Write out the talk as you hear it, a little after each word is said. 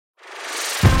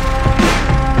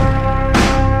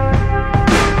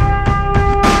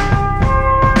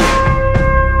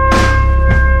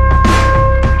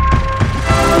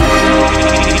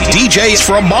DJs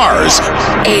from Mars.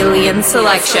 Alien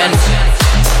Selection.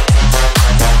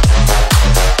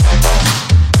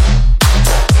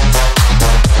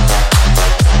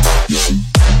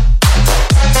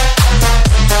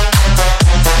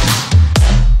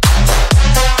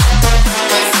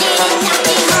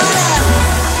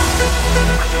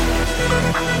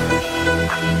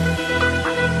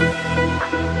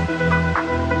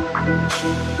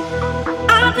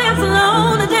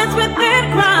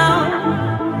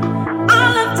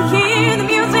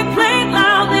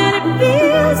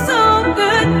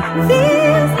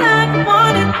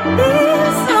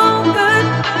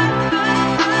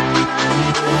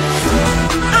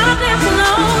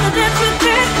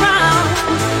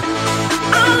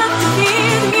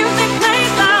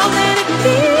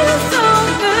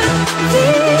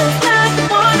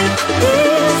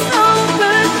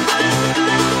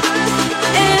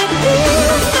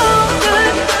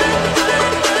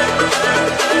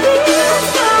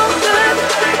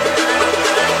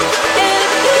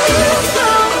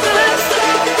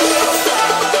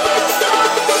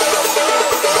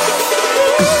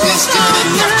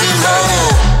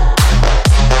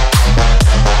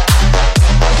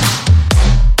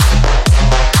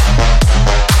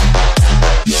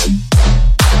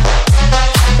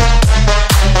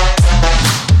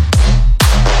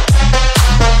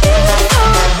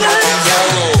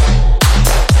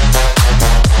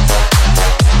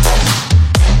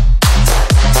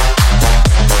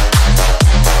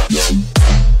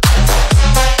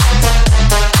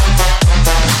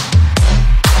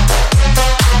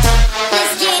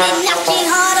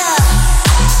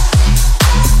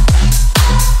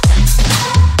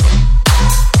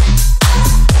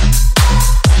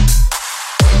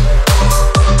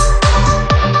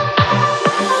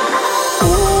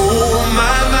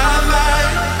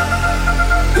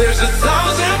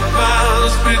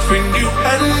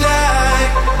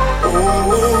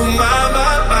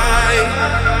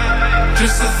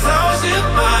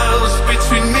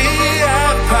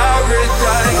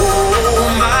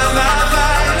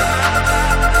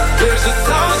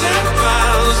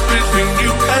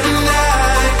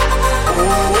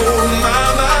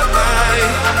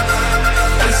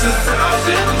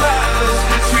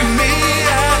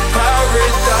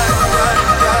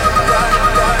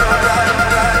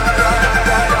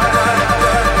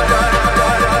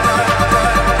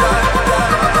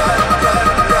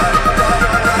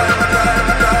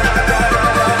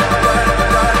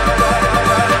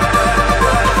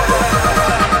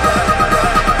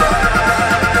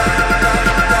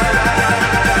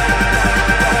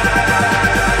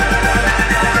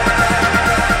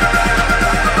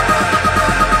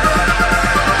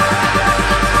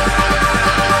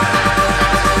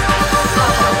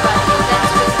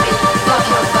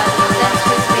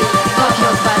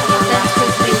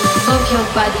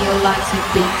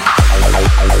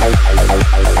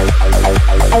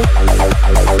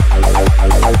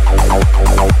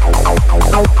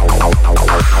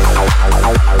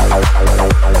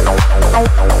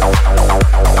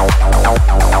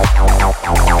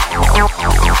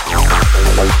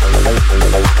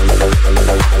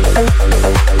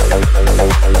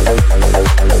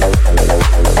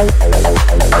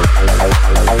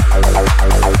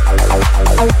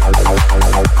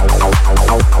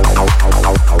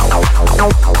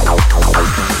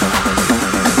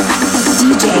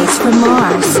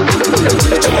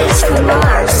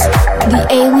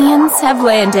 Have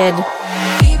landed.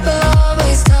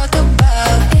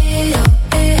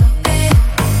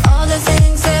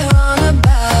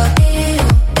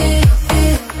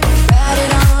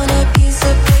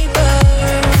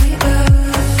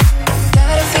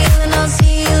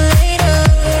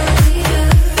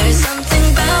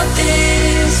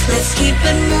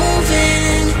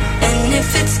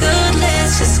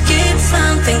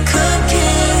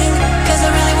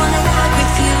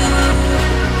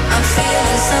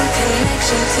 Some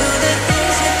connection to the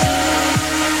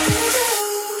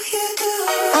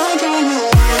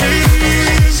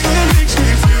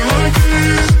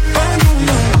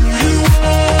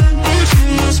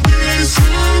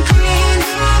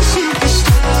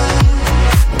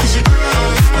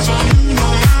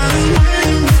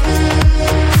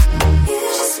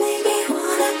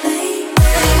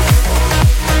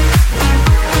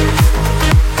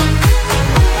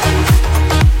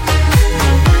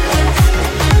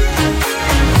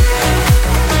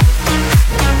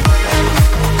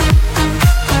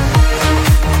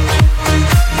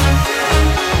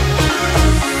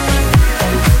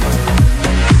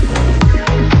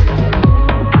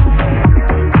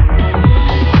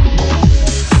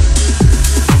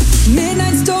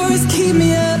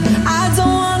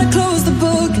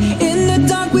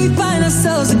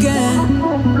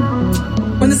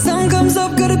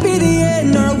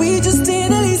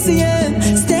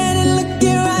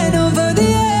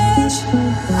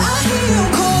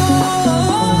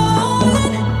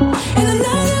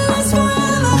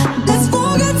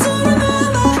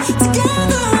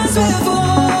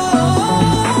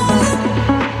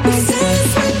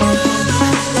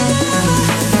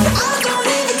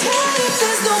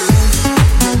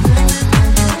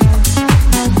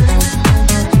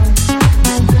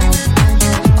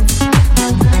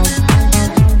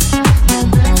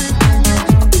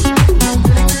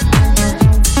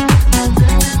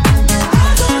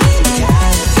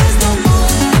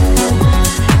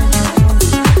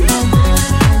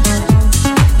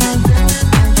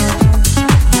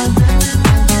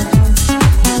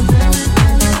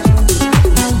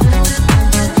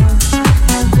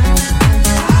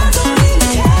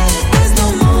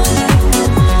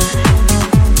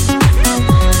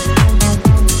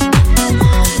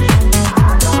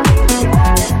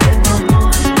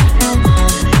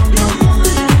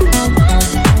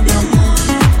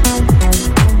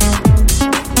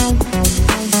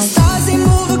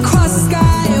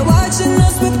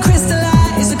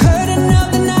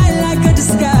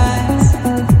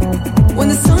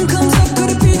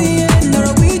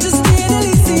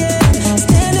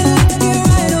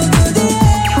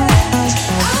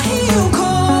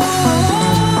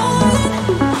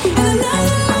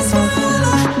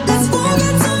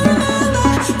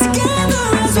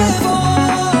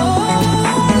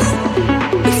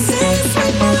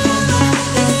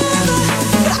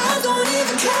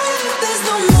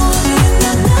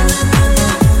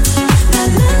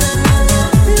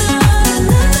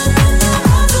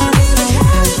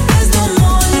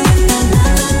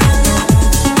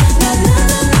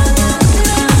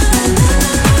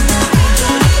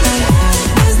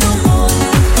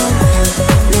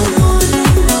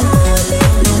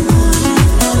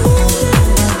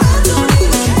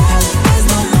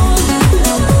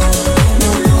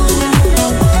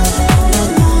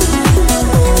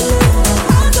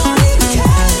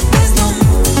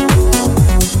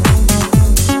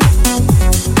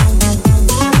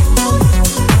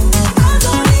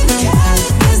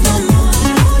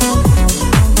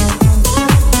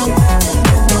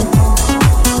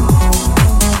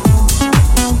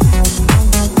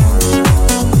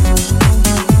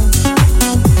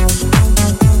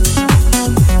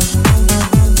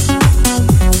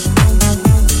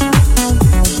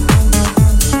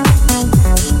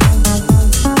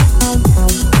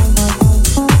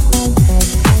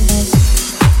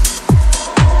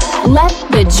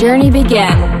journey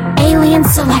begin. Alien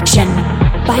Selection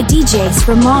by DJs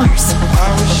from Mars.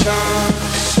 I wish I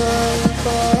could survive,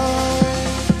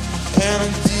 and I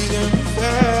didn't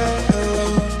fall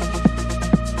alone.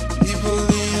 People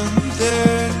in the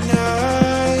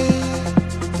night,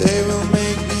 they will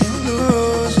make me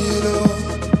lose it all.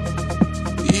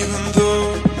 Even though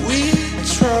we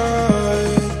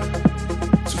tried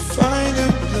to find a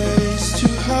place to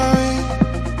hide,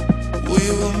 we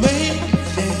will make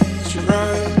things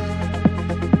right.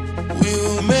 We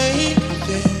will make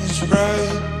things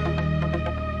right.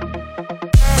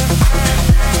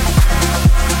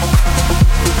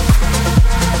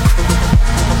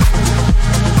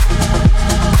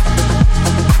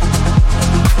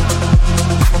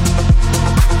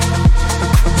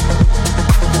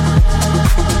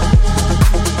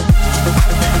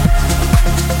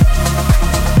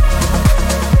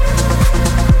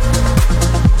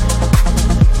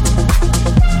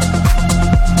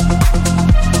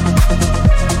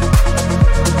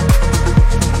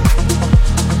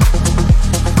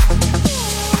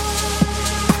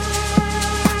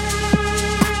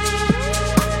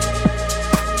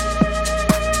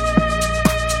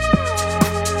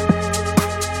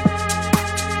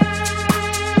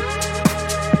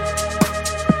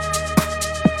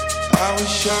 I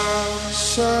wish I could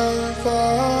survive,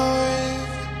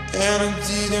 and I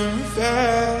didn't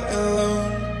fall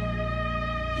alone.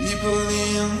 People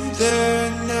in the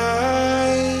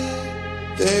night,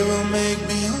 they will make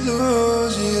me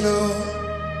lose it all.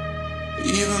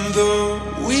 Even though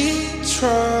we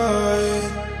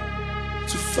tried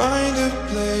to find a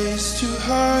place to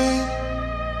hide,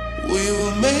 we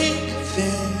will make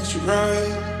things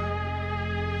right.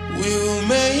 We will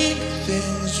make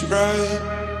things right.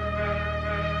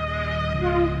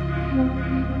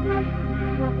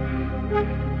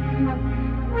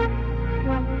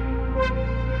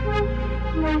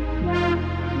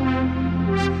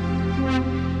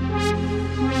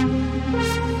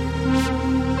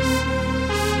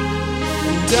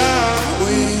 And I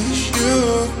wish you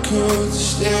could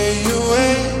stay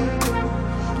away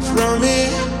from me.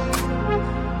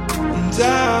 And I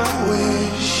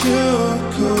wish you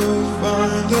could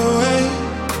find a way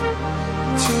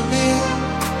to be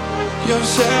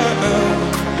yourself.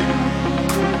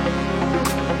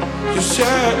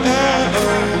 Yourself.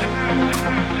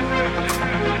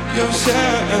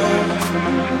 Yourself.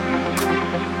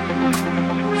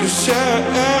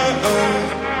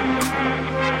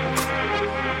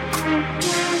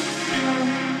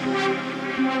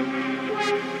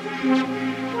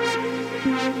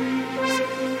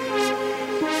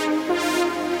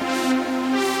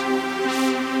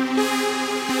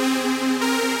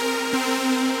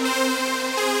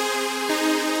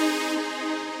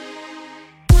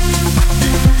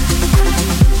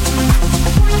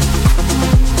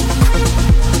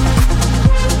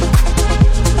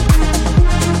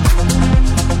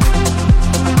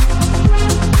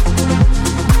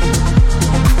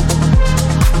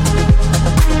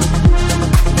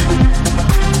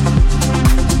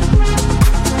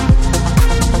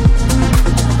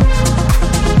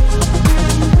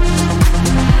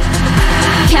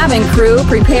 Cabin crew,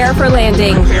 prepare for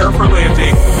landing. Prepare for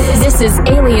landing. This is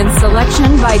Alien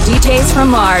Selection by DJs from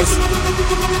Mars.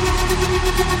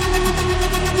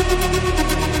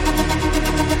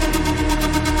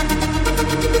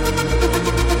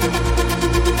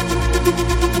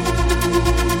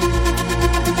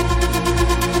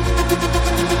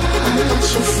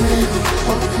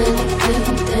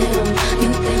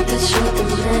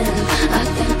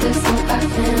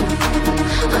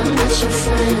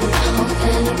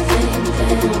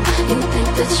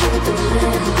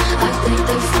 I think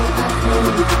they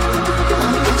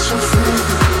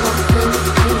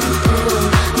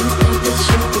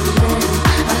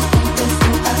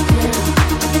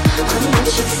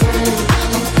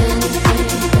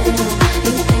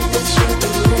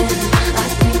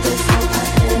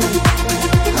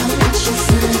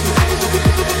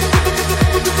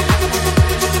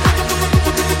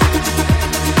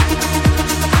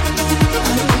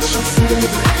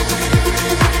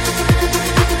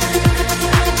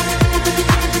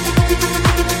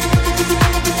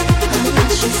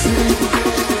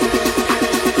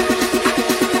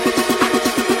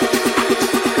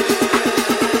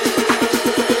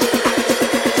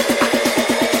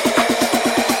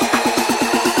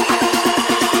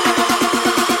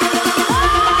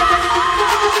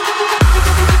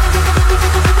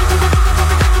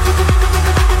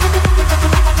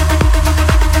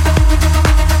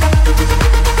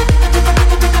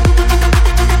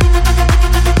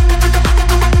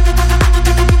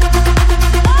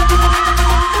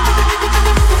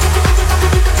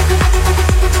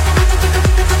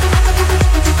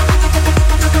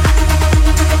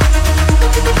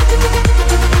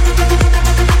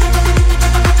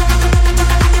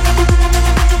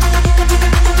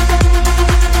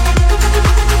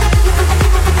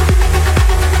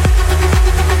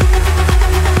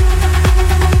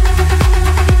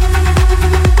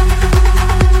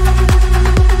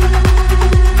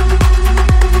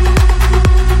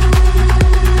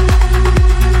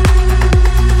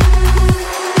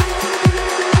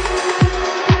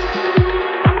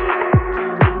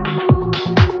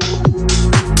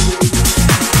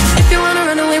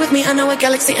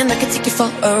galaxy and I can take you for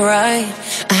a ride.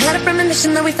 I had a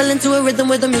premonition that we fell into a rhythm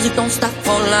where the music don't stop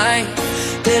for life.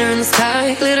 Glitter in the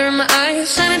sky, glitter in my eyes,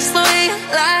 shining just the way I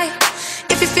like.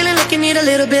 If you're feeling like you need a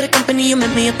little bit of company, you met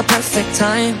me at the perfect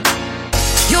time.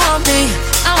 You want me,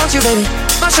 I want you, baby.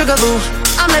 My sugar boo,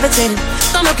 I'm levitating.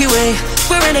 The Milky Way,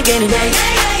 we're renegading. Yeah,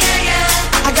 yeah, yeah, yeah,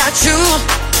 yeah. I got you,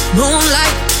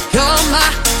 moonlight, you're my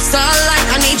starlight.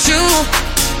 I need you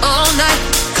all night.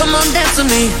 Come on, dance with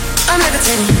me. I'm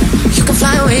levitating. You can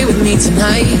fly away with me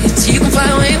tonight. You can fly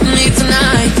away with me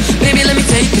tonight. Baby, let me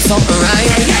take you for a ride.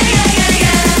 Yeah, yeah, yeah, yeah,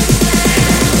 yeah.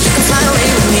 You can fly away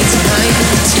with me tonight.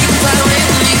 You can fly away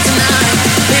with me tonight.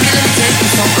 Baby, let me take you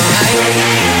for a ride. Yeah,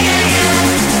 yeah, yeah, yeah, yeah.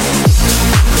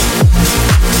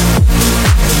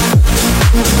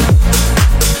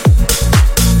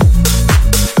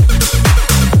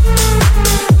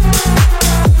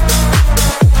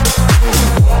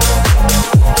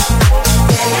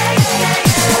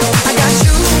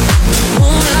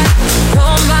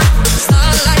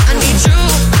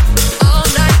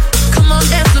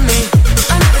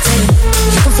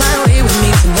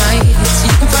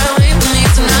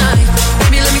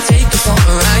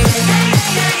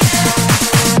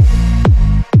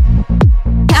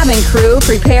 Crew,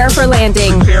 prepare for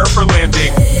landing. Prepare for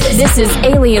landing. This is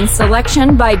Alien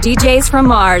Selection by DJs from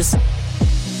Mars.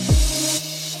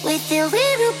 With a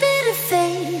little bit of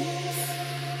faith,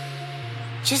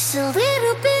 just a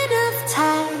little bit of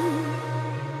time,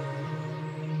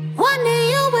 one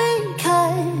day you'll wake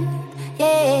up,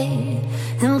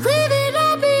 yeah, and leave it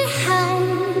all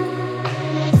behind.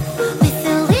 With a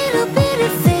little bit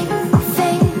of faith,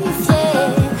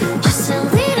 yeah, just a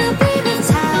little bit of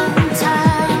time.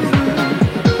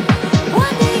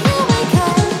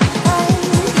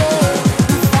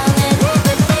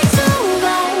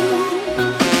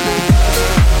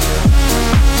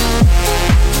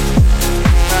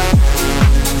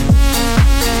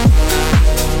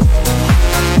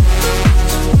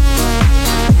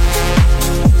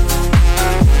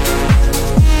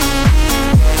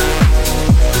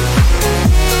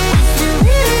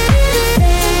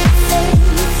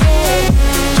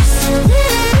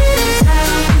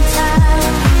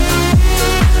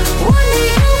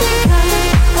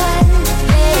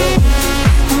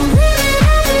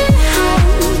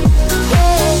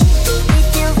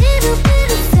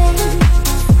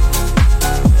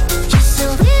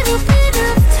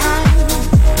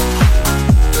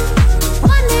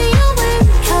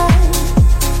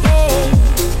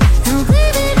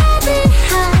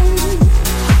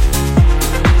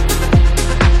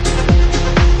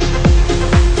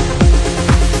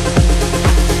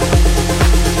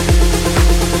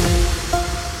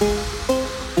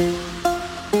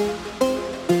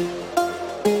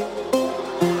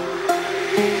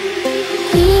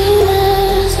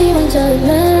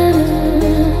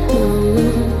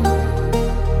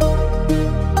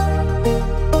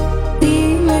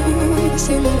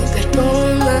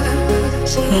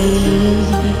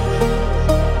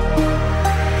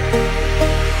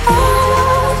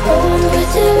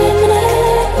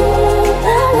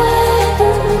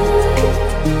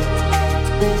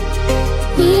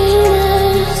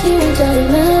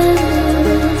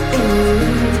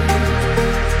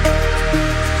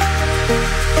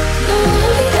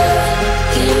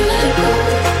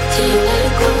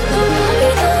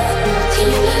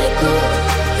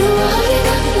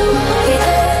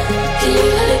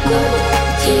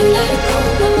 Can you let it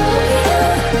go?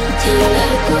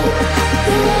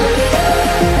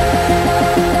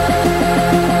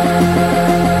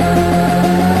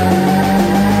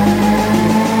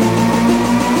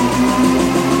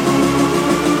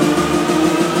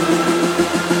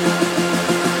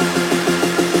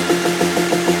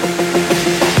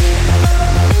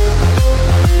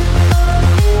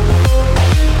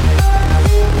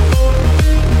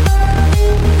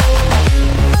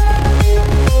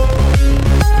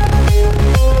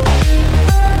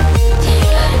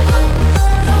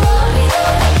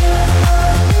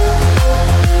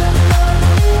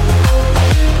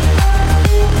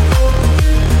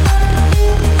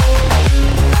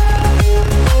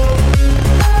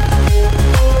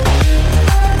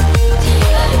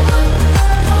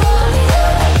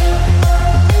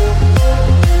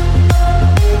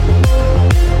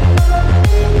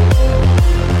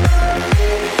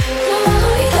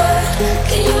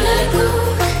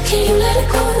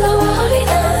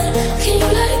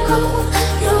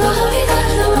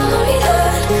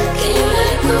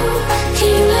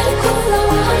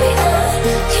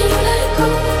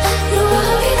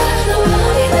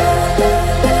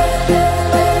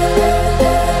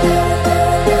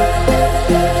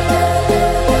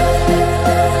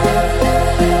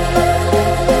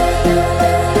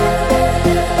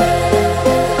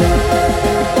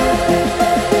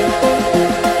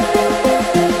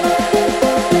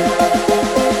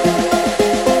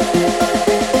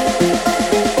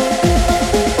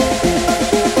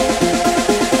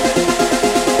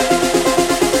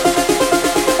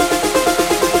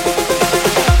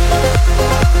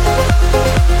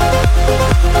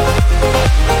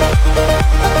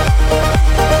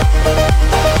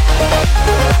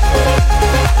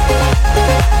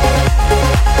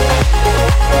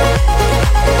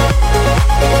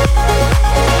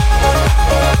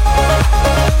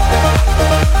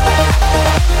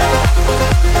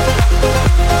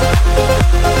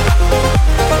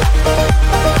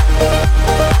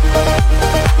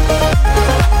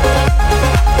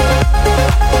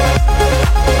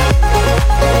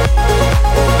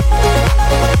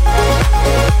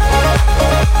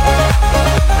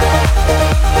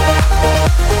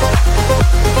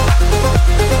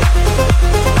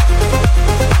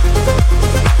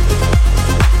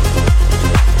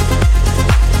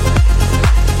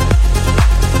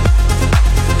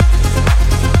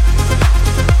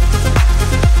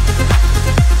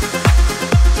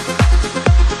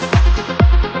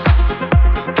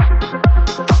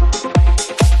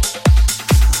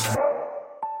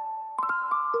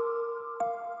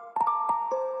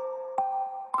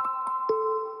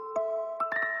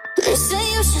 They say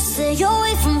you should stay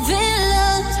away from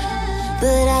villains,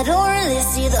 but I don't really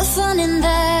see the fun in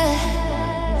that.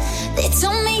 They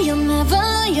told me you'll never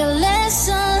learn your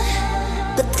lesson,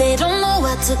 but they don't know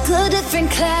I took a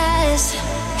different class.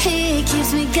 He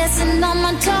keeps me guessing on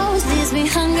my toes, leaves me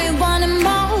hungry, wanting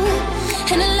more,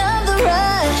 and I love the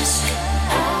rush.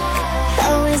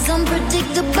 Always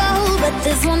unpredictable, but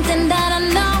there's one thing that I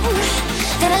know,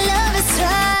 that I love is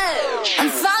rush. I'm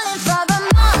falling for the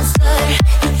monster.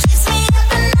 He keeps me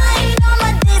up at night, all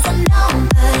my days are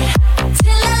numbered.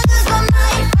 Till I lose my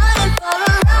mind, falling for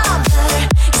a robber.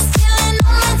 He's stealing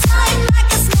all my time, I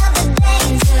can smell the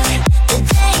danger,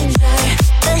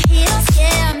 but he don't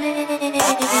scare me.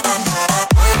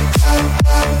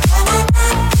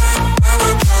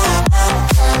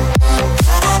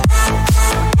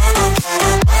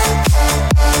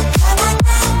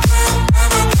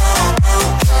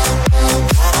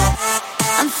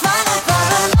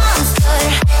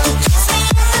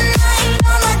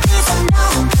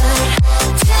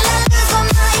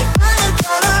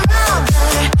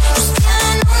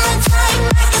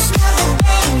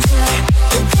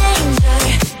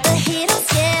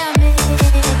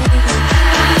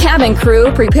 Cabin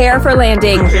crew, prepare for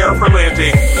landing. Prepare for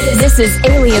landing. This is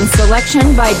Alien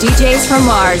Selection by DJs from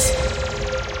Mars.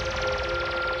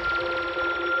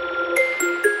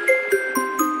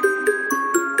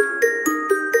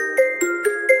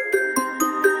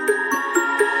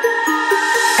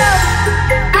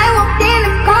 I walked in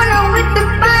the corner with the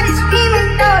body screaming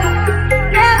daughter.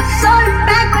 Never saw the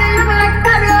back, but look like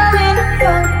Pablo in the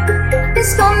front.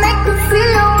 This gon' make me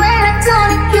feel away like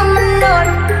Tony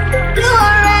Cumanora. You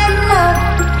already know,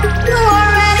 you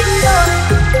already know.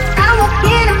 I walk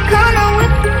in the corner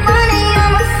with the money on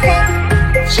my face.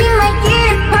 She might get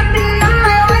it poppin', I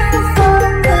might want to for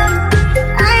the good.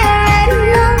 I already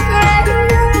know, never.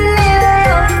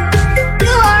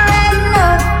 You already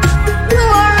know, you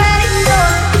already know.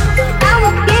 I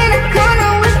walk in the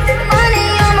corner with the money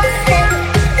on my face.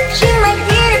 She might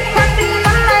get it poppin',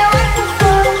 I might want to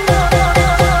for the good.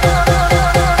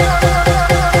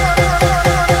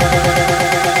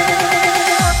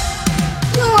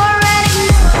 You already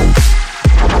know.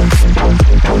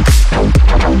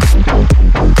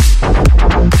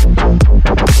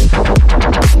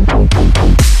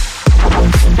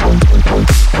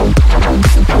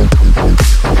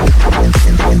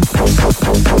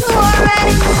 You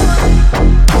already know.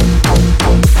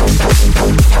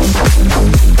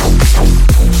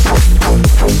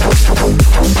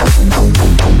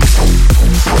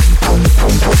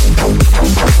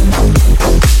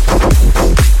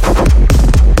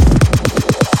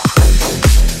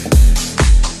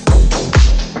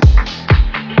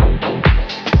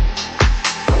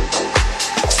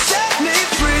 Set me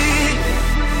free.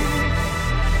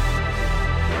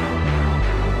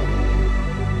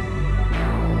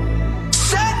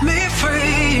 Set me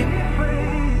free.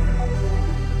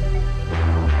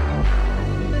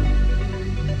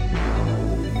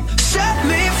 Set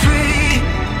me free.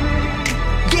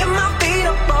 Get my feet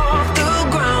up off the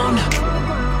ground.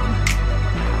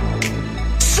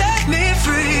 Set me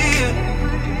free.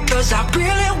 'Cause I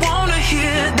really wanna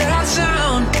hear that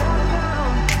sound.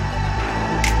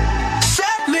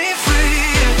 Set me free.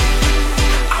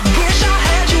 I wish I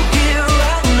had you here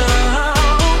right now.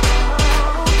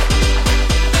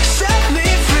 Set me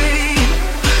free.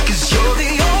 'Cause you're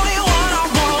the only one I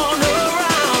want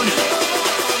around.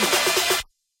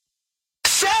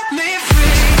 Set me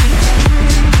free.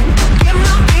 Get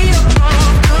my feet up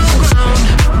off the ground.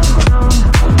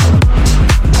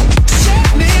 Set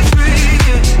me free.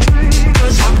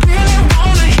 'Cause I really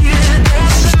wanna hear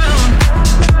that sound.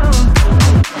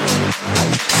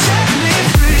 Set me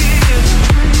free.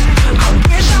 I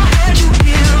wish I had you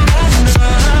here right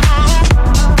now.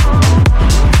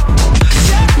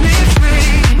 Set me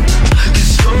free.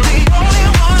 'Cause you're the only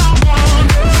one I want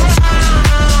around.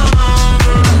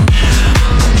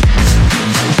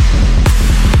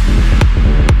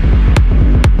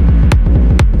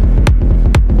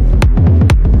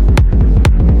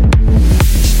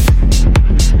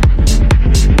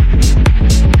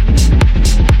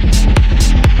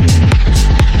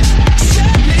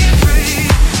 Set me free.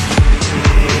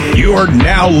 You are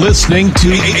now listening to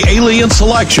Alien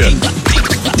Selection.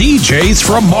 DJs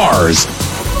from Mars.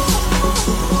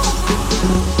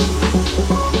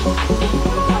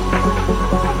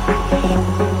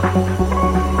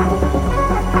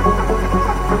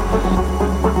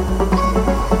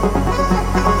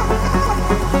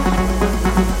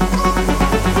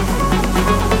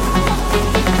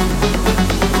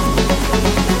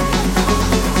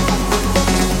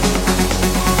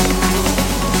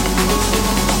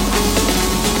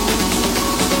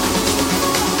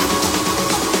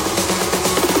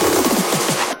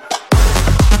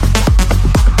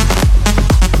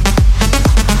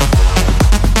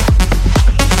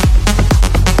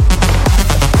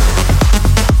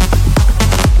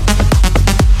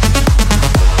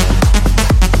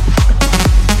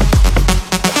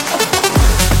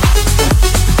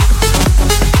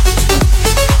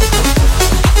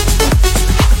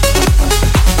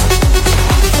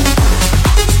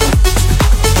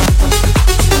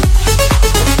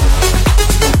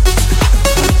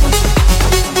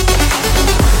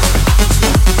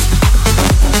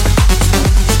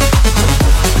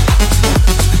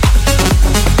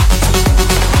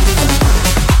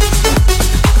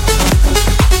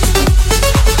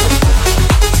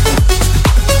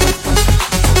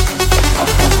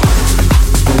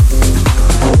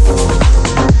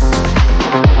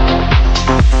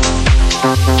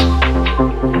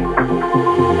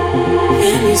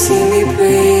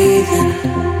 breathing.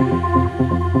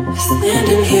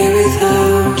 Standing here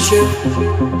without you,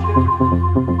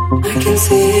 I can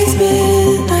see it's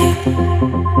midnight.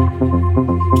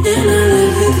 Can I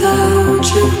live without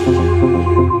you?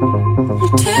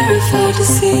 I'm terrified to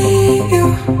see you,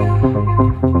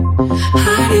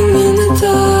 hiding in the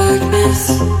darkness,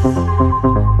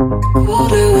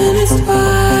 colder when it's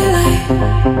twilight.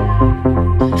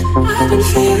 I've been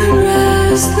feeling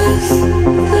restless.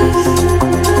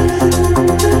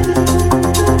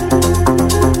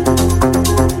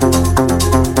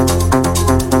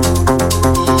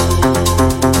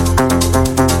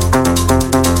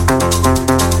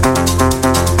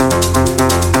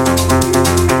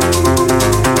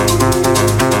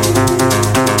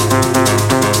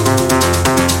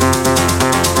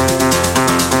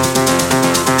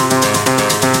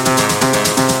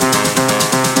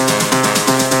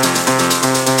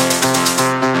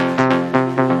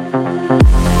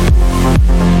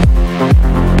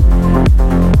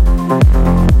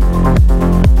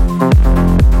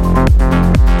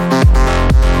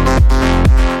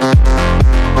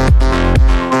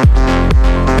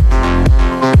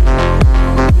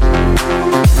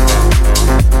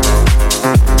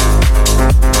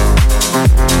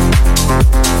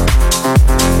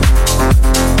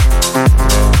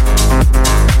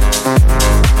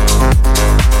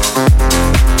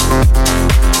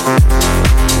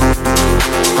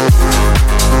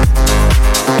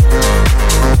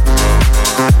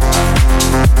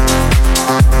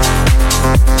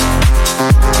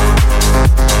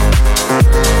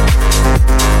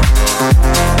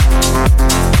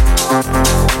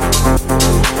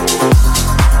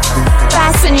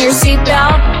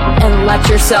 Let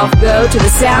yourself go to the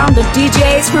sound of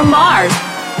DJs from Mars.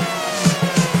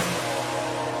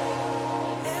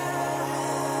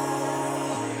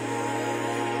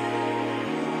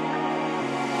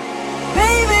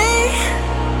 Baby,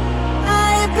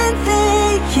 I've been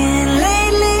thinking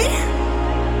lately,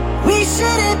 we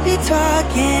shouldn't be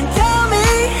talking. Tell me,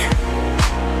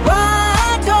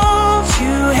 why don't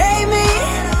you hate me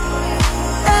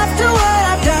after what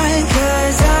I've done?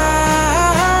 'Cause I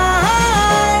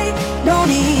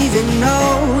don't even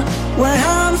know what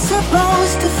I'm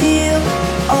supposed to feel.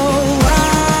 Oh, I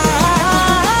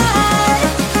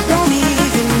don't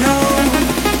even know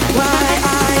why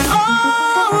I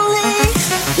only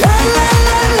la la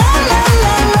la la la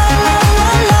la la la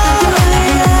la la.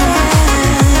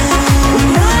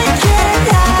 When I can't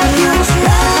have you,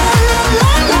 la la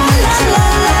la la la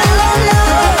la la la.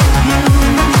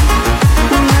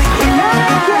 When I can't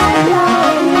have you.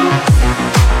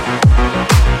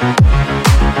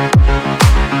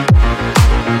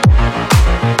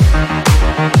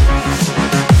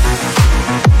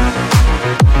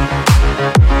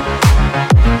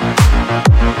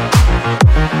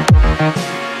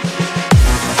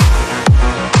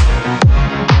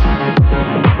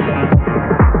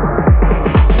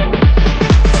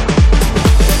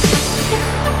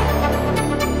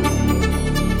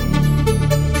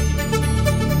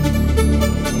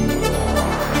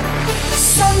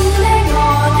 Sunday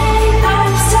morning,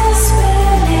 I'm still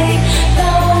spinning.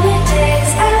 Lonely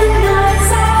days and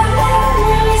nights and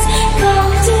memories.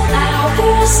 Golden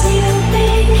hours, new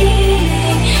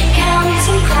beginning.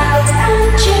 Counting clouds and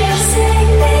chasing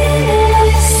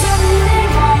minutes. Sunday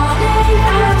morning,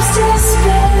 I'm still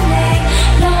spinning.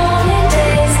 Lonely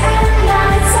days and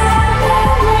nights and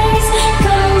memories.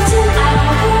 Golden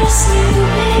hours, new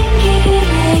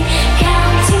beginning.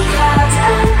 Counting clouds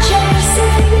and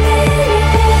chasing minutes.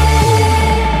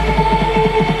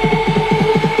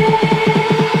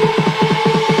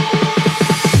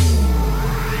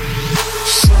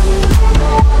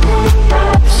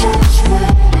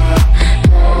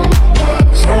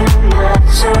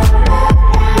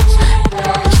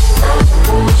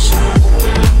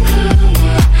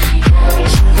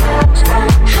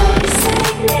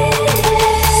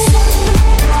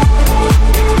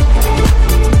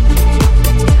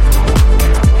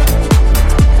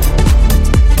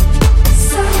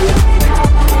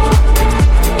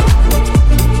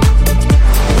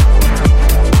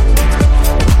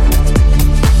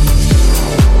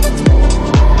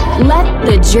 Let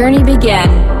the journey begin.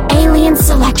 Alien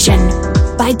Selection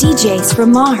by DJs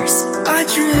from Mars. I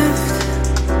drift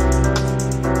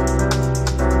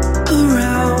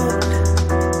around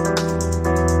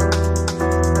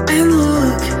and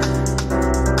look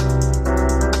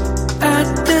at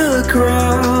the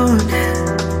ground.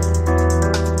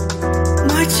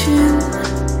 My chin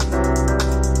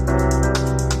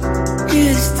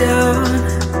is down.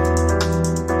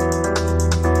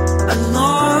 I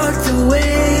locked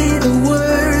away the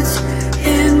words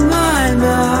in my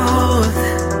mouth.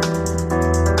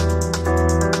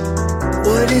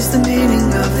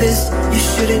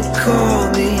 shouldn't call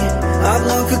me. I've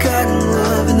long forgotten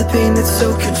love and the pain that's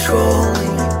so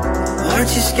controlling.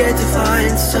 Aren't you scared to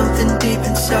find something deep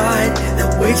inside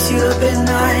that wakes you up at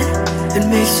night and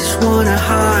makes you just wanna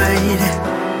hide?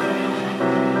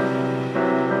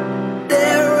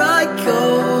 There I go,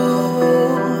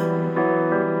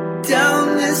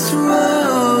 down this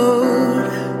road.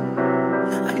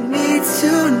 I need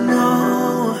to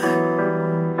know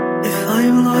if I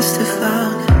am lost or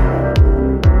found.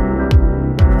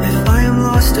 If I am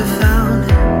lost or found.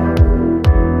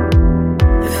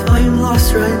 If I am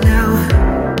lost right now,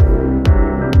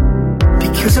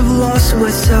 because I've lost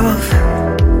myself.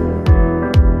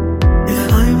 If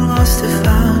I am lost or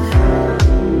found.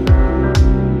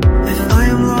 If I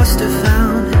am lost or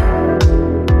found.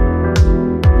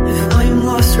 If I am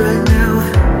lost right now,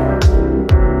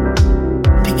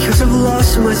 because I've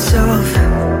lost myself.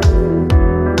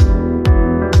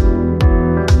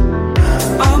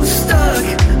 I'm stuck,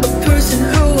 a person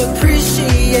who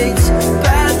appreciates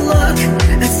bad luck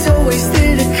that's always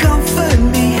there to comfort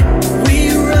me. We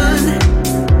run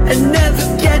and never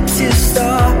get to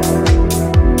stop.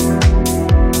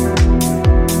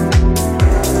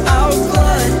 Our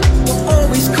blood will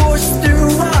always course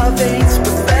through our veins.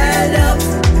 We're fed up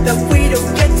that we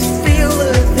don't get to feel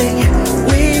a thing.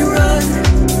 We run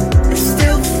and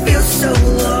still feel so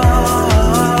lost.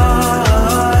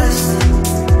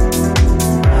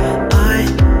 I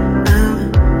am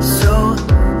so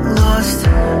lost.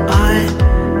 I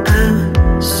am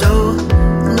so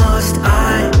lost.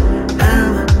 I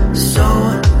am so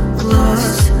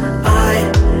lost. I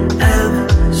am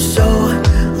so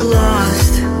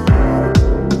lost.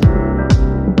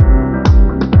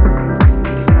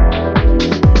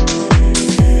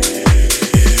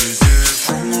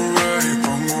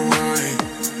 From the right,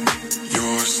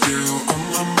 you're still on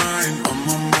my mind, on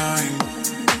my mind.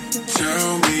 Tell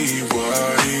me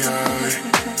why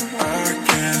I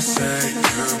can't say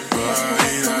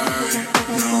goodbye.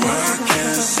 No, I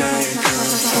can't say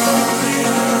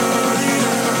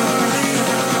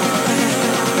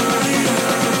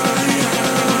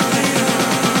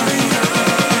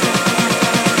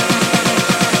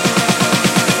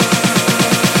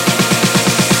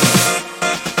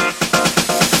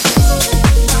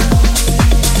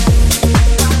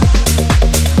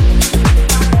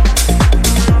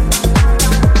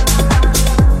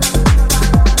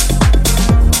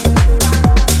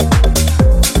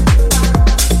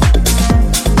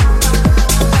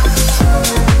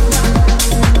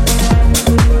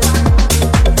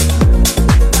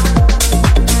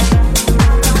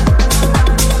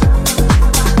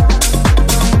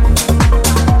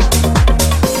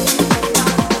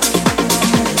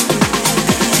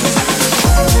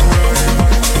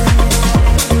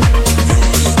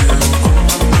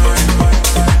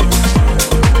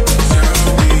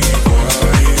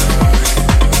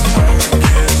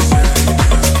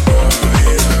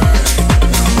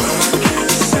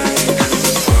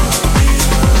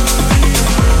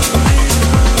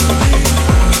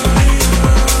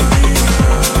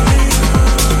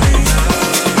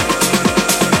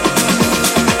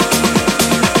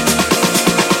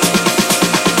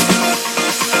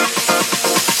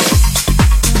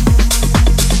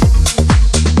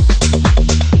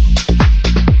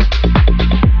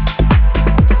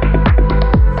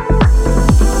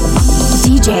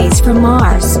DJs from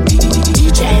Mars.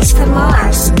 DJs from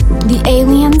Mars. The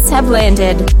aliens have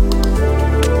landed.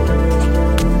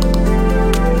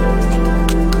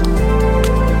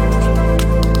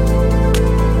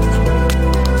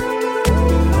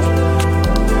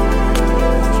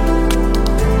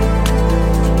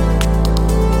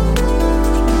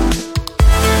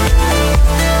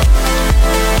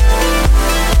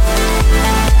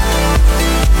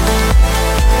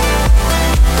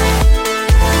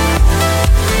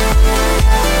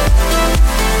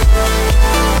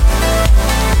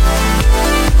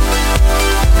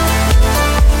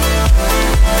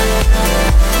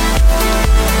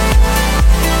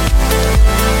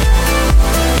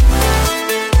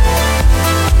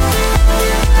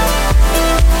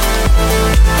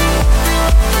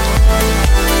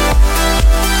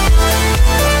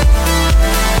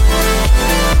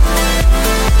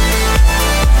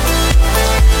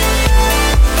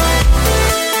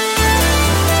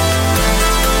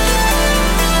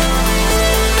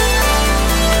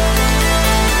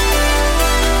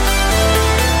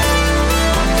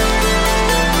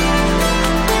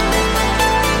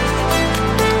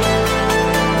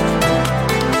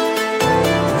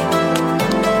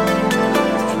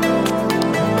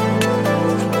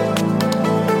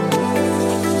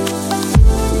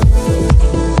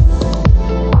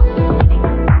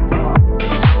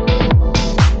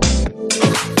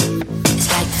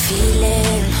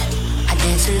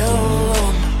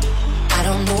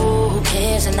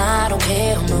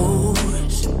 pale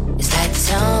moves. It's like the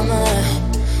summer,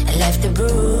 I left the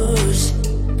bruise.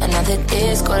 Another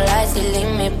disco lights, they lead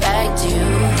me back to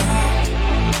you.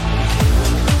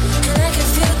 And I can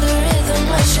feel the rhythm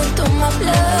rushing through my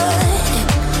blood.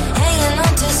 Hanging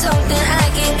on to something I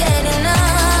can't get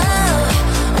enough.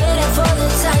 Waiting for the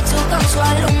tide to come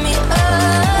swallow me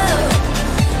up.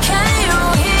 Can you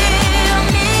hear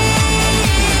me?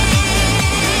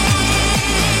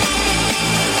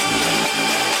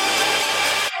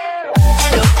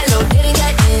 Hello, hello, didn't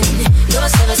get in. Your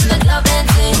service in the club and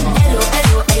thing. Hello,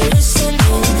 hello, are you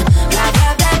listening? Blah,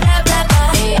 blah, blah, blah, blah, blah.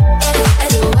 Hey, hello,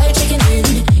 hello, why you checking in?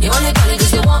 You only call it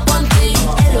 'cause you want one thing.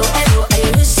 Hello, hello, are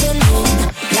you listening?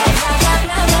 Blah, blah, blah,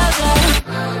 blah, blah, blah.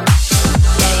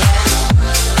 Yeah, yeah.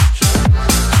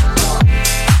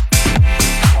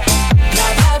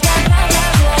 Blah, blah, blah, blah, blah,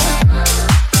 blah.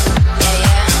 Yeah,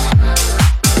 yeah.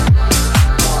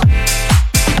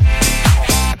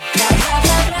 Blah, blah,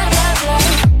 blah, blah, blah, blah.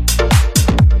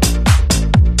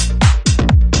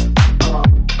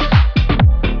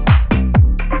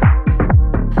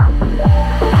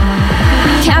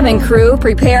 Cabin crew,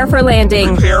 prepare for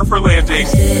landing. Prepare for landing.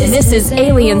 This is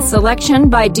Alien Selection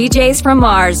by DJs from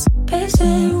Mars.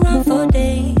 Pacing around for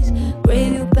days,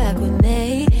 brave you back with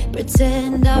me.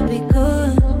 Pretend I'll be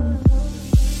good.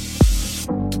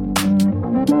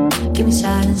 Give me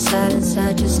silence, silence,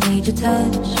 I just need your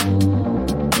touch.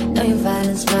 Know your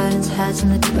violence, violence hides on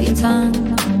the tip of your tongue.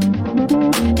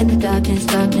 In the darkness,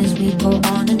 darkness, we go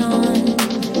on and on.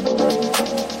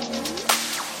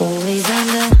 Always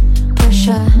under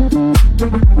pressure.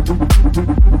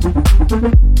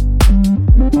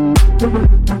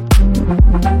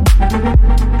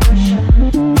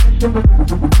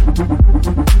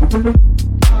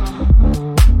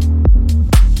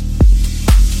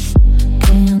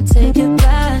 Can't take it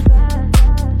back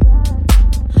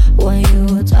when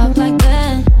you talk like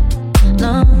that.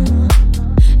 No,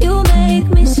 you make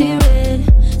me see red.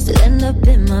 Still end up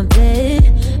in my bed.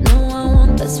 No, I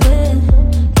want that sweat.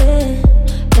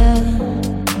 Yeah.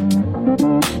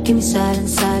 Give me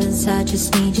silence, silence, I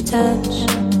just need your touch.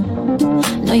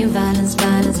 Know your violence,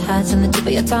 violence hides on the tip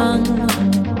of your tongue.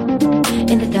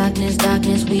 In the darkness,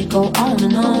 darkness, we go on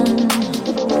and on.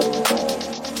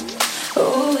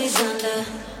 Always under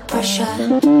pressure.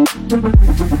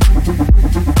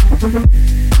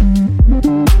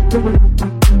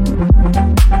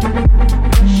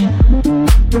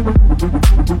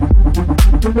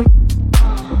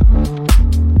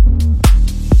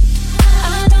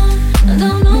 I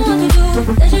don't know what to do.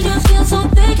 That you just feel so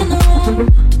big in the room.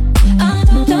 I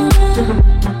don't know.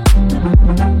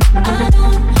 I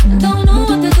don't know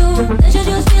what to do. That you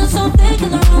just feel so big in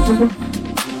the room.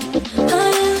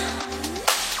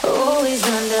 Always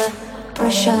under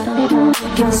pressure.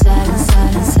 Give me silence,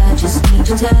 silence, I just need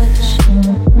your touch.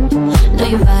 Know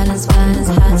your violence, violence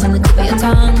hides on the tip of your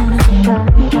tongue.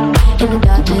 In the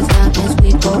darkness, darkness, we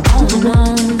go on and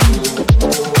on.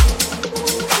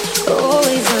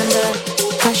 Always under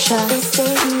pressure. This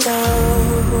didn't go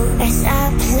as I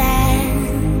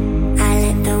planned. I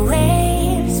let the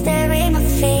waves bury my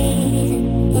feet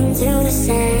into the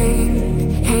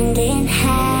sand. Hand in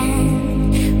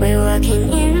hand, we're walking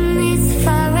in this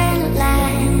foreign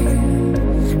land.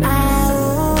 Oh,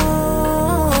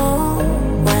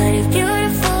 what a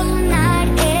beautiful night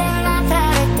in my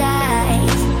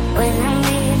paradise. When I'm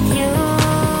with you,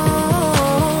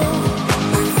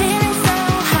 I'm feeling so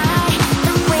high.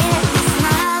 The way that you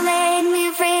smile made me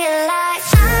realize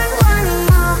I want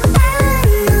more.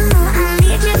 I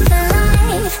need you for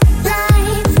life,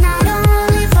 life, not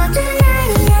only for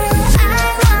tonight. Yeah, I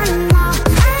want more.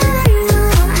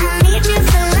 I need you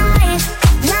for life,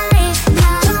 life,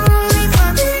 not only for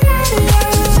tonight.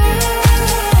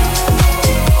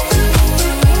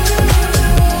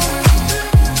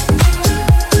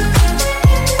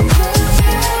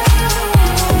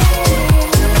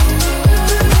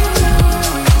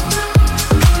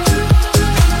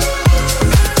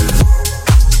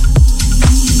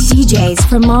 DJs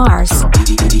from Mars.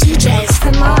 DJs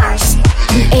from Mars.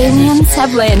 The aliens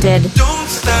have landed. Don't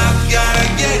stop, gotta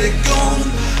get it going.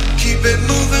 Keep it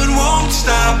moving, won't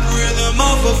stop. Rhythm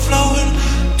overflowing.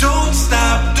 Don't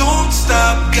stop,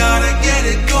 gotta get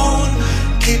it going.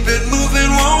 Keep it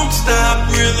moving, won't stop.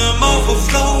 Rhythm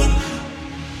overflowing.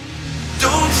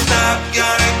 Don't stop,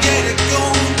 gotta get it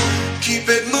going. Keep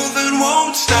it moving,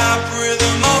 won't stop.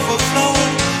 Rhythm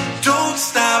overflowing. Don't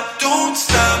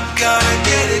stop, gotta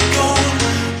get it going.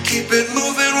 Keep it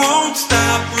moving, won't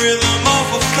stop. Rhythm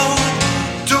overflowing.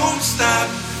 Don't stop,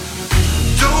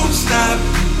 don't stop,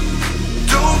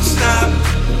 don't stop,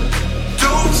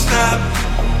 don't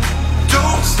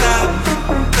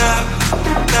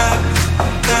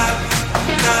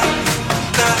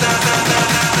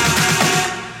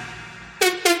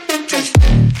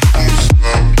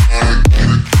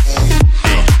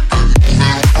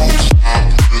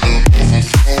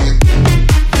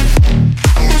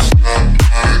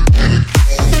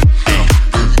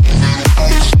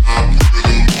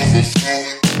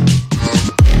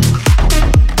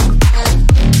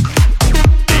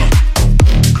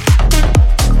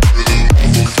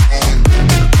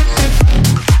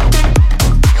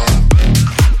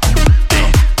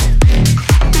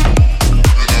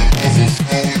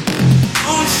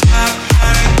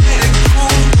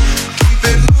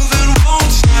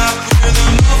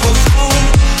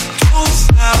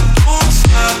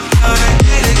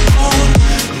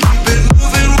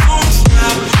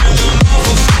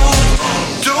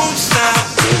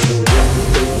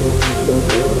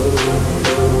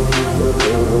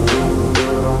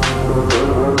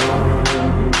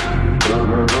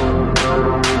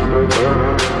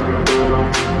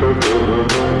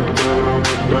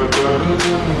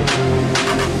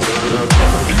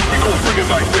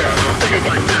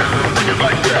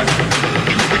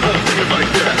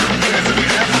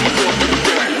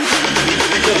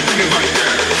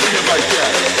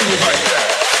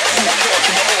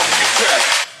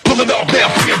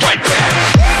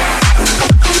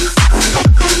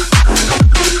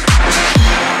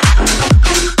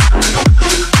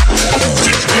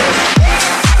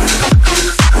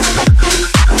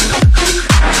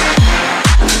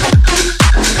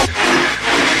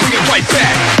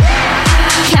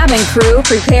Incoming crew,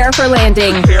 prepare for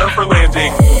landing. Prepare for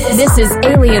landing. This is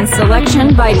Alien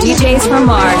Selection by DJs from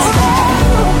Mars.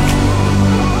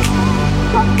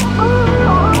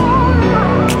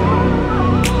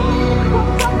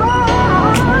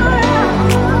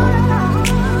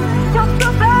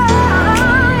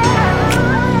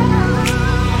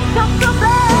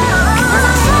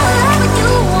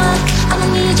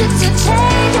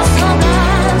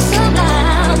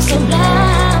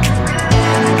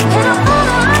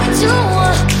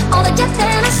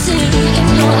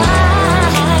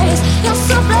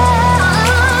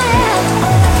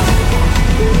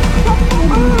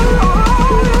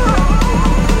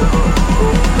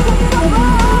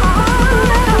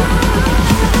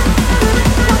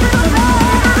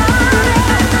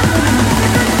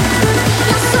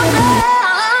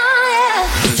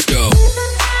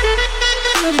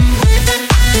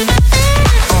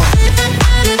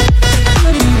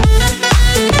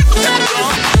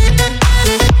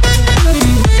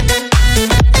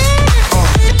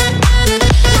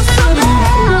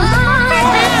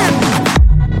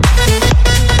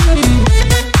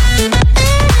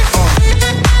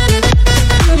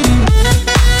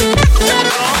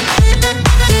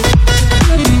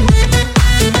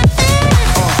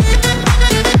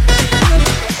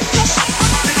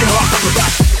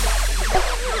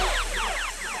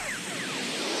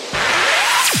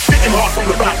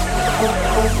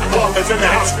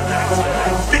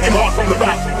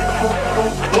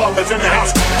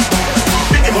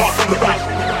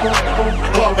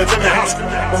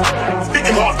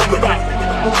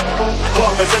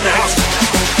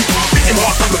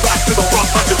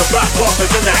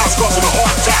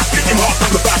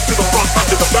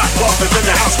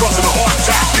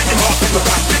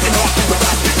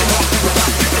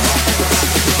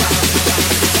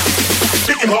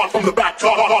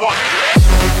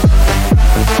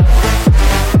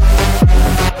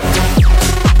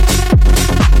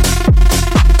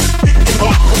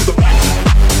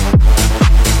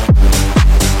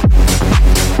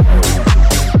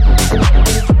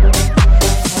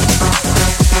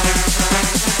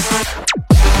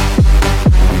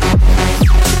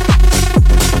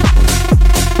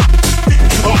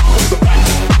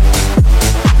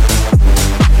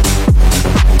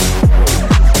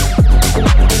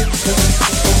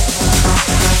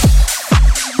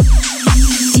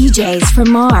 DJs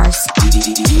from Mars.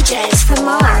 DJs from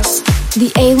Mars.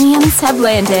 The aliens have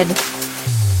landed.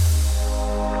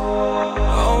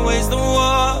 Always the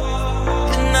war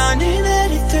in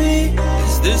 1983.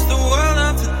 Is this the world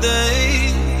of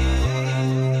today?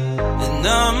 In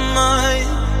our mind,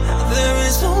 there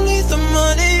is only the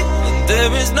money, and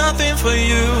there is nothing for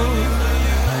you.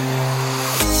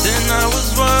 Then I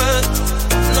was what?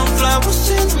 No flowers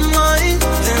in the mind.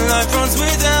 Then life runs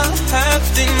without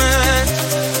happiness.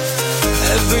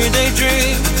 Everyday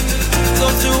dream, go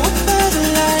to a better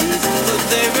life, but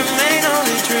they remain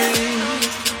only dreams.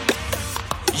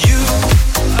 You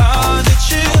are the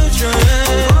children,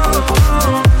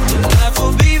 your life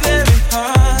will be very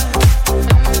hard.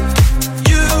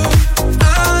 You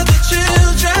are the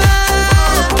children,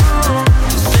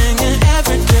 singing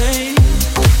every day.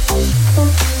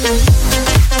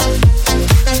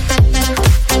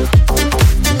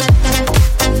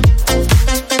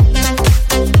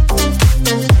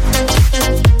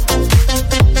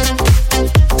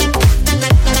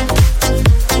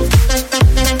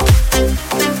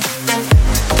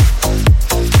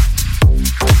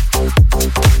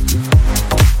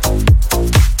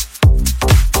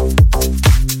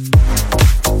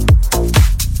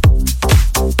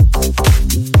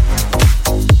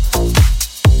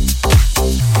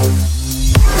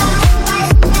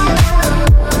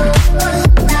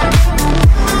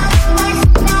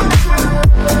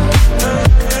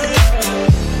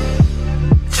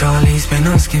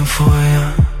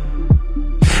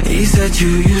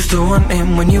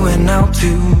 When you went out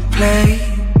to play,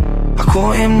 I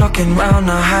caught him knocking round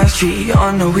the high street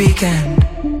on the weekend,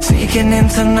 sneaking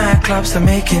into nightclubs and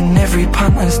making every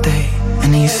punter's day.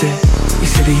 And he said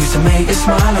he used to make you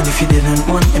smile, and if you didn't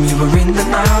want him you were in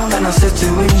denial. And I said to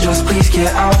him, just please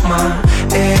get out my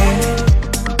head.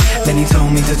 Then he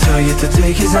told me to tell you to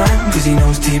take his hand, cause he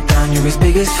knows deep down you're his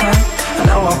biggest fan. And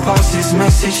now I pass his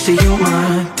message to you,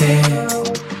 my dear.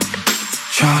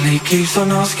 Charlie keeps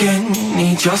on asking,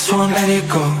 he just won't let it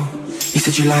go. He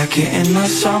said you like it in the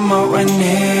summer when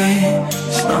it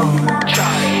snows.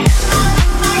 Charlie.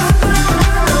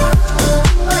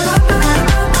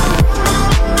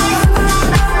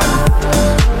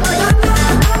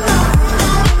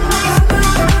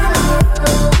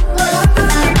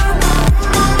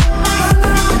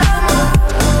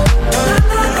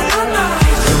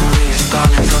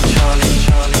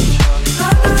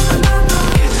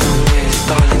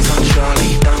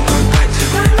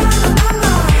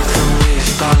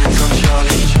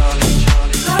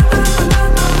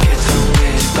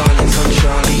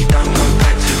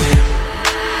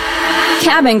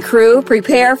 Cabin crew,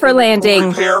 prepare for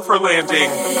landing. Prepare for landing.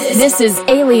 This is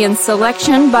Alien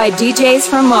Selection by DJs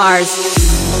from Mars.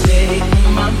 Stay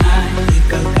in my mind,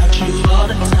 think about you all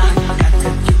the time. Got to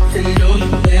get to know you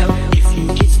well. If you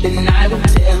kiss, then I will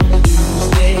tell. You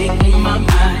stay in my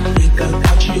mind, think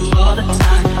about you all the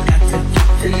time. Got to get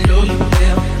to know you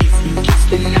well. If you kiss,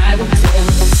 then I will tell.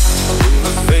 In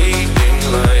the fading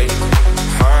light,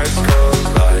 hearts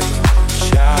collide,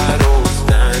 shadows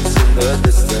dance in the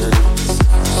distance.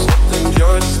 Something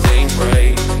just ain't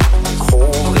right,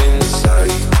 cold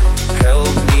inside.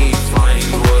 Help me find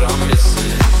what I'm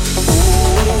missing.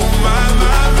 Oh my,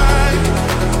 my, my.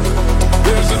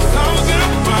 There's 1,000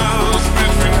 miles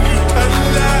between you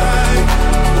and I.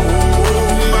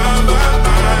 Oh my, my,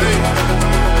 my.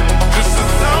 Just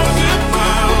 1,000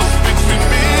 miles between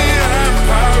me and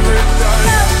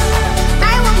paradise.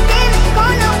 I won't get it,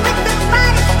 corner with the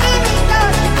body in it,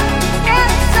 though.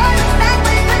 Girl, it's on the back,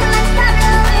 but it look like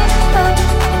Pablo.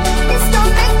 This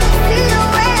don't make me feel the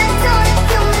way I told it,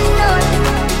 you know it.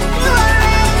 You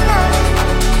already know it.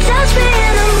 Touch me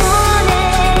in the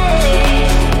morning,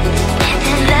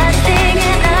 and last thing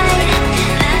at night,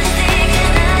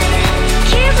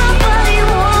 keep my body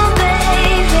warm,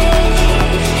 baby.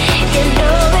 You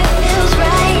know it feels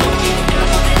right.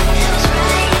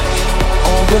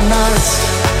 All the nights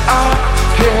I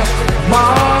get my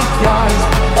eyes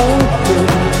open.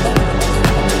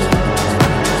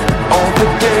 All the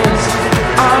days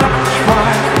I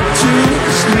try to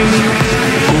sleep.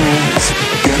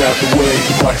 Get out the way,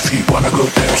 my feet wanna go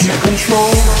down. Keep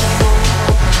control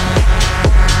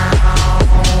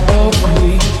of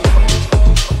me.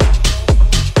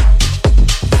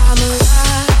 I'm a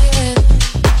lion,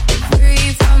 free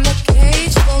from the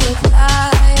cage full of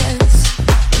lies.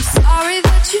 I'm sorry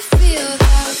that you feel that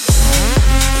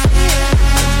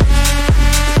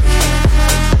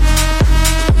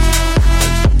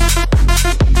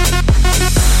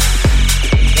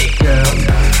Girl,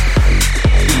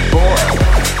 boy,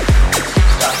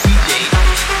 stop DJ.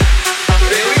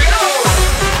 There we go.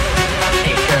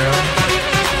 Hey girl,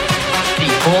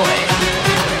 boy,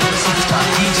 superstar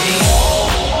DJ.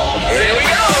 There we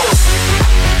go.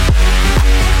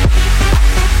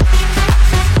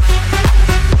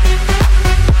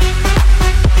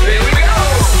 There we go.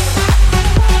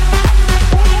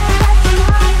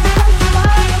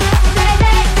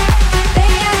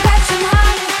 Baby, I got your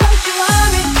money, don't you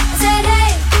worry. I said,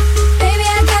 hey, baby,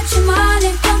 I got your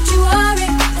money, don't you worry.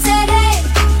 I said, hey,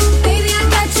 baby, I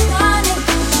got your money.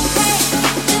 Hey,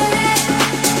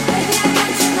 baby, I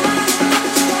got your money,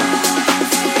 don't you worry.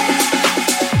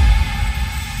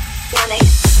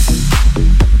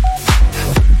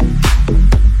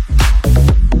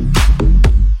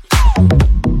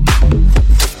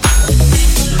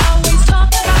 always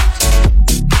talk about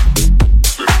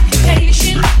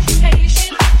patient.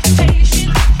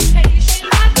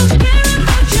 I don't care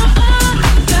about your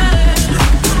others.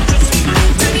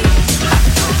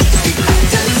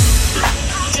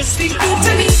 Just be good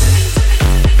to me.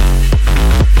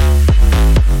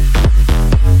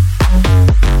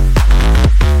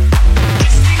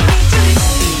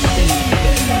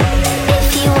 If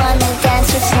you wanna dance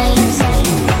with me,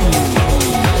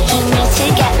 you need to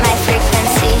get my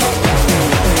frequency.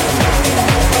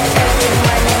 Early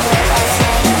morning with all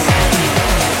saints.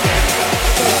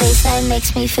 The baseline makes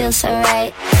me feel so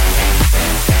right.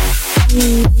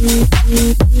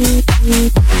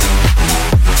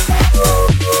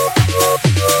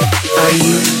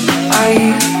 Are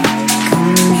you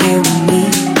coming here with me?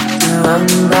 Run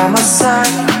by my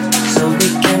side so we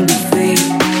can be free.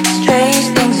 Strange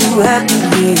things do happen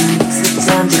here. It's the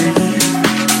time to leave.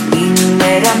 We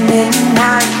met at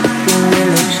midnight. The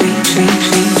willow tree.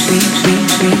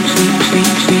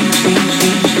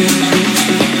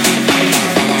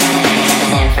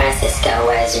 San Francisco,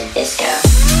 where's your disco?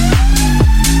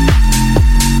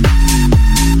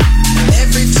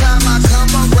 Every time I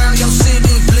come around your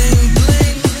city, bling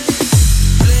bling,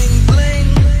 bling bling.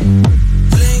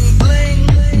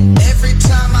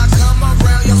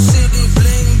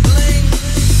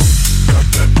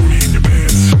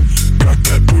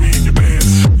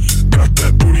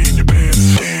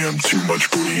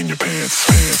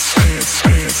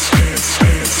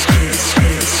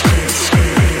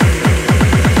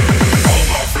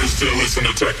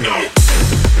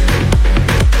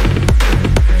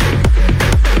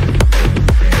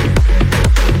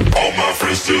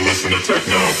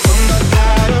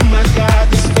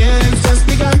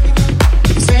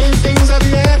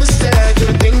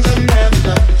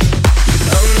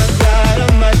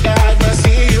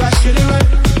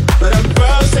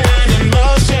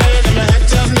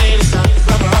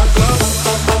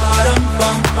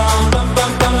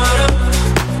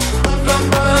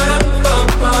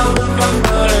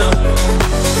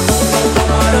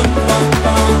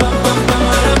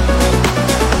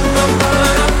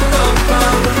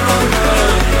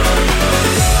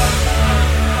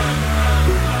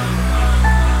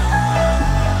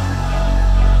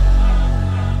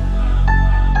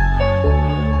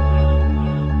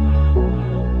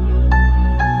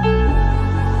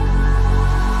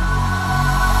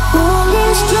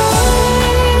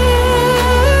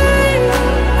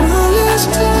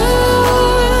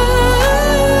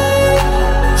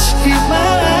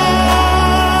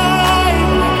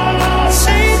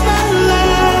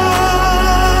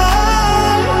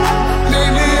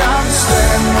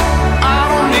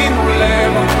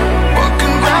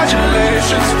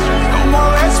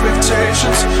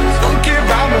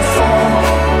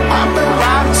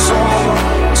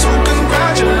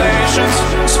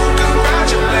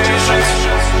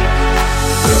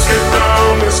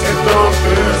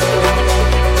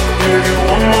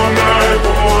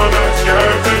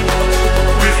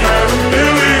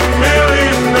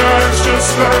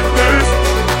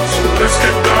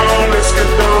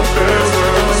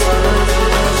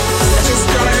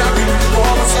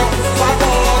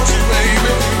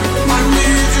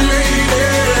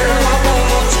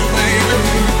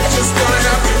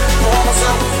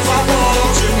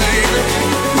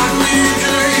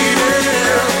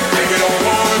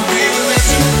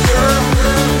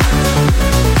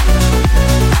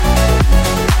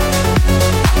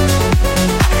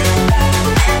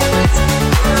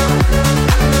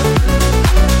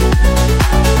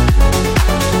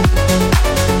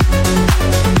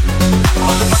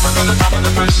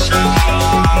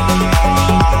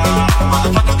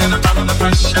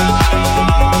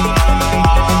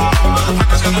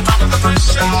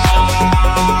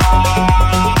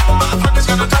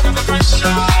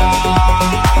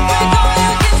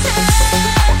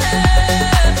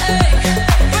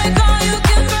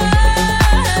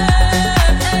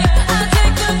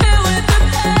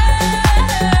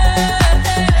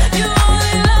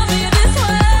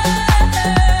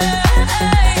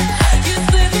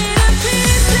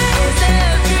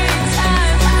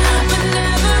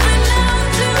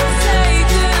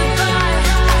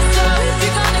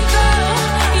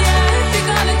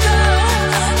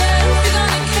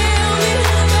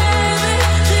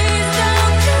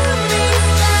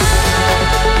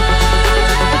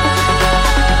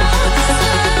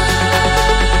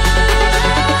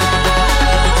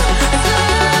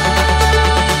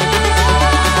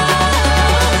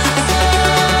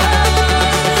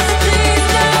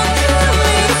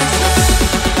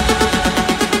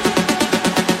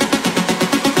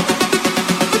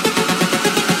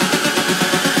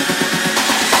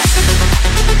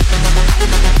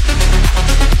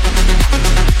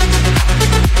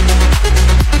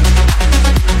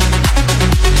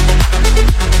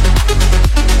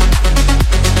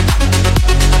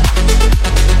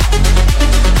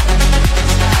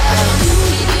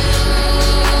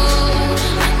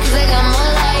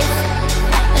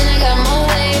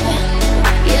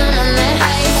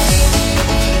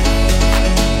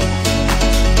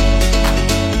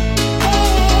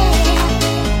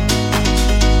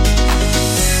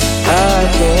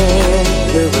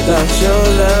 your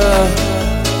love.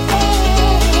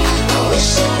 I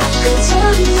wish I could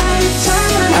turn back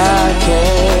time. I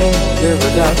can't live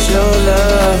without your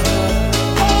love.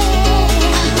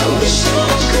 I wish I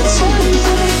could turn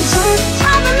back time.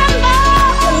 I remember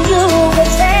when you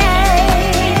would say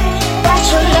that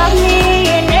you love me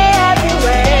in every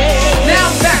way. Now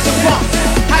back the funk,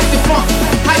 hype the funk,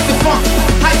 hype the funk,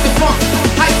 hype the funk,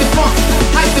 hype the funk,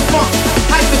 hype the funk,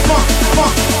 hype the funk,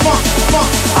 funk, funk, funk.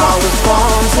 I was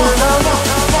born to love,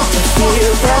 to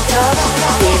feel that touch,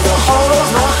 need to hold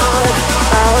my heart.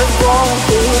 I was born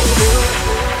to,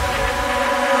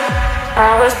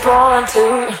 I was born to.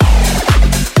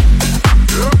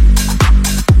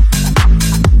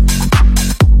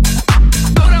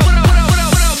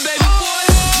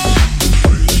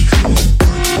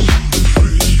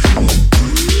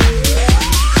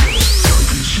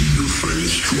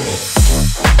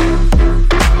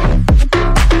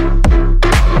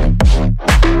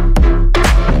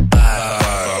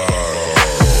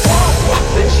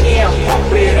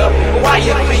 Why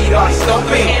your feet are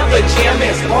stumping and the gym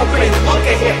is open. Look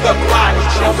at hit the crowd is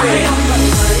jumping. I don't know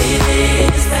what it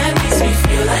is that makes me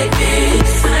feel like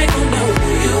this. I don't know who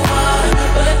you are,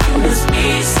 but you must be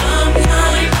some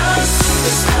kind of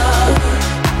superstar.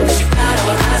 She got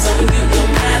all eyes on you no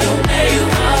matter where you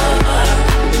are.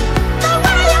 The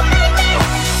way you make me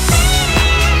feel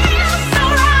so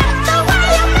right. The way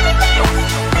you make me feel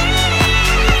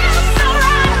so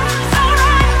right, so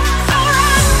right, so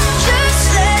right. Just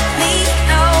let me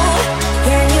know,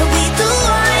 can you be the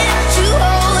one to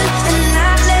hold and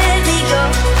not let me go?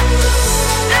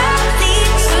 I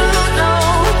need to know,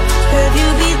 could you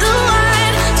be the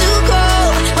one to go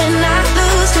when I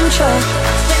lose control?